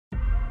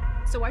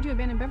So why'd you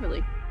abandon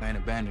Beverly? I ain't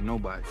abandoned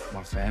nobody.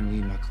 My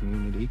family, my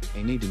community,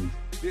 they needed me.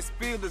 This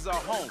field is our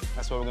home.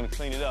 That's why we're gonna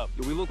clean it up.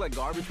 Do we look like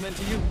garbage men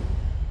to you?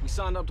 We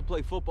signed up to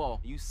play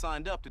football. You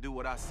signed up to do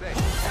what I say.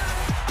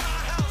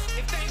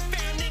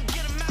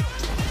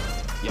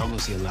 Y'all gonna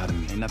see a lot of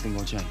me. Ain't nothing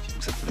gonna change.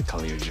 Except for the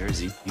color of your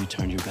jersey. You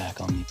turned your back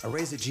on me. I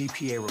raised the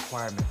GPA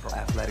requirement for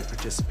athletic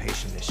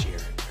participation this year.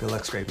 Good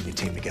luck scraping your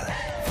team together.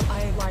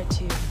 I lied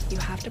to you. You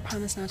have to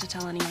promise not to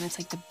tell anyone. It's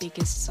like the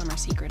biggest summer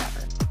secret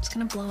ever. It's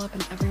gonna blow up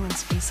in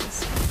everyone's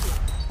faces.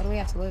 What do we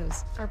have to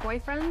lose? Our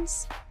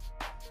boyfriends?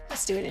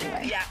 Let's do it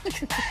anyway. Yeah.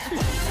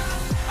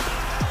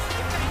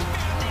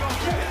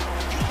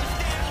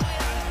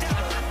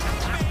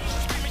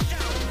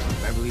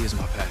 Beverly is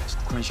my past.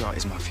 Crenshaw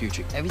is my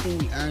future. Everything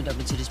we earned up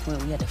until this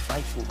point, we had to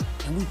fight for.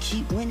 And we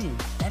keep winning.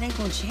 That ain't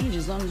gonna change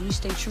as long as we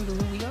stay true to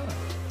who we are.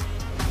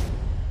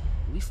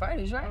 We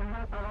fighters, right?